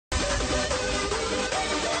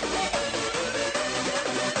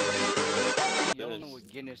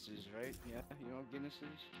Guinnesses, right? Yeah, you know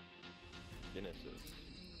Guinnesses? Guinnesses.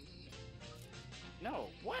 No,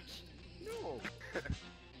 what? No.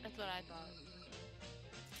 That's what I thought.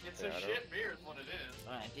 It's Yeah, a I shit beer is what it is.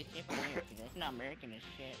 It's just American. It's not American as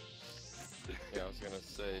shit. Yeah, I was gonna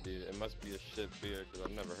say, dude, it must be a shit beer, because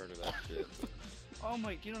I've never heard of that shit. Oh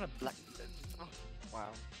my, you know the black... Oh, wow.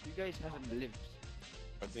 You guys haven't lived.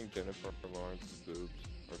 I think Jennifer Lawrence's boobs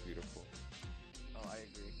are beautiful. Oh, I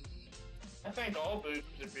agree. I think all boobs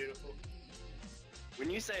are beautiful. When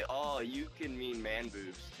you say all, you can mean man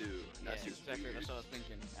boobs too. And Yeah, that's just exactly. weird. That's what I was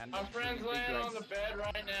thinking. And My friend's big laying on legs. the bed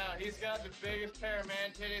right now. He's got the biggest pair of man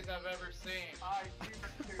titties I've ever seen. I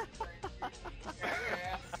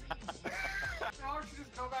Why don't you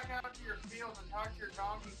just go back out to your field and talk to your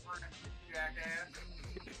donkey friend, jackass?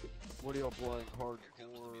 What are y'all playing?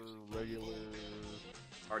 Hardcore, regular?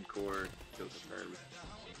 Hardcore kills the term.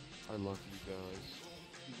 I love you guys.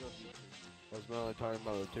 I was mainly talking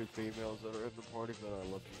about the two females that are in the party, but I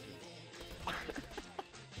love you too.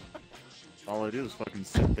 All I do is fucking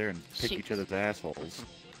sit there and pick each other's assholes.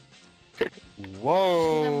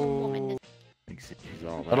 Whoa! She's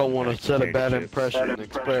all I don't want to set a bad shit. impression,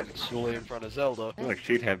 especially in front of Zelda. I feel like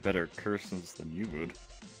she'd have better curses than you would.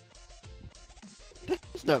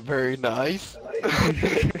 That's not very nice.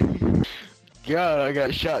 God, I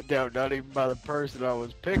got shot down not even by the person I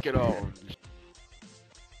was picking on.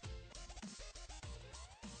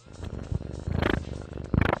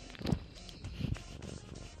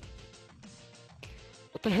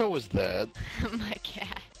 What the hell was that? My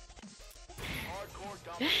cat.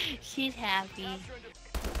 She's happy.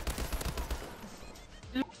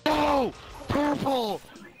 No! Purple!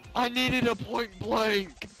 I needed a point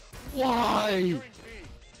blank! Why?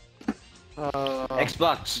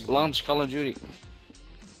 Xbox, launch Call of Duty.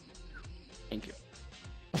 Thank you.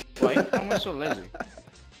 Why am I so lazy?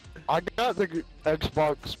 I got the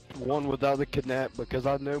Xbox One without the Kinect because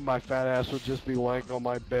I knew my fat ass would just be laying on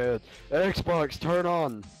my bed. Xbox, turn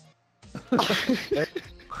on!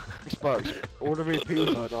 Xbox, order me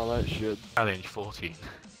pizza and all that shit. Challenge 14.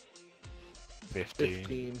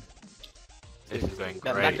 15. This is going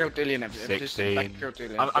Yeah, great. Backrotalian, 16.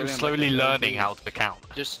 I'm slowly learning how to count.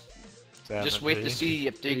 Just 17. wait to see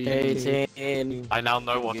if they 18, I now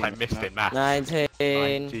know what I missed in math. 19,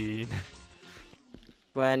 19.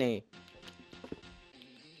 20,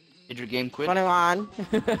 Did your game quit? 21.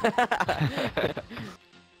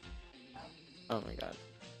 Oh my god.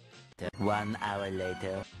 1 hour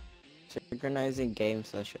later. Synchronizing game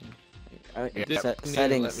session. Yeah.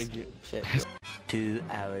 Settings. Shit. 2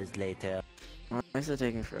 hours later. Why is it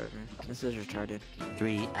taking forever? This is retarded.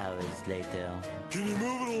 3 hours later. Can you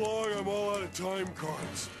move it along? I'm all out of time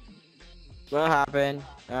cards. What happened?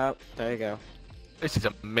 Oh, there you go. This is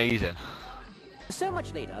amazing. So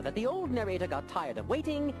much later that the old narrator got tired of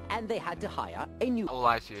waiting and they had to hire a new. All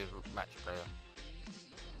I see is match player.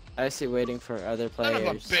 I see waiting for other Son of a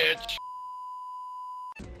players. bitch!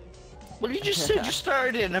 Well, you just said you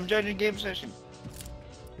started and I'm joining game session.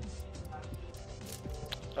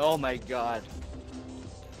 Oh my god.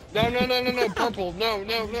 No, Purple, no,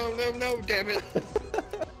 damn it.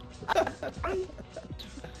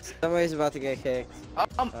 Somebody's about to get kicked.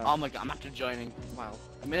 Oh my god, I'm after joining. Wow.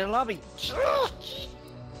 I'm in a lobby.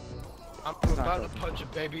 I'm about to punch a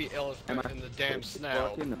baby elephant in the damn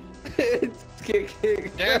snout. It's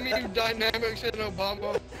kicking. Damn you, Dynamics and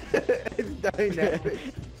Obama. It's dynamic.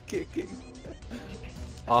 It's kicking.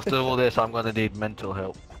 After all this, I'm gonna need mental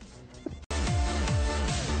help.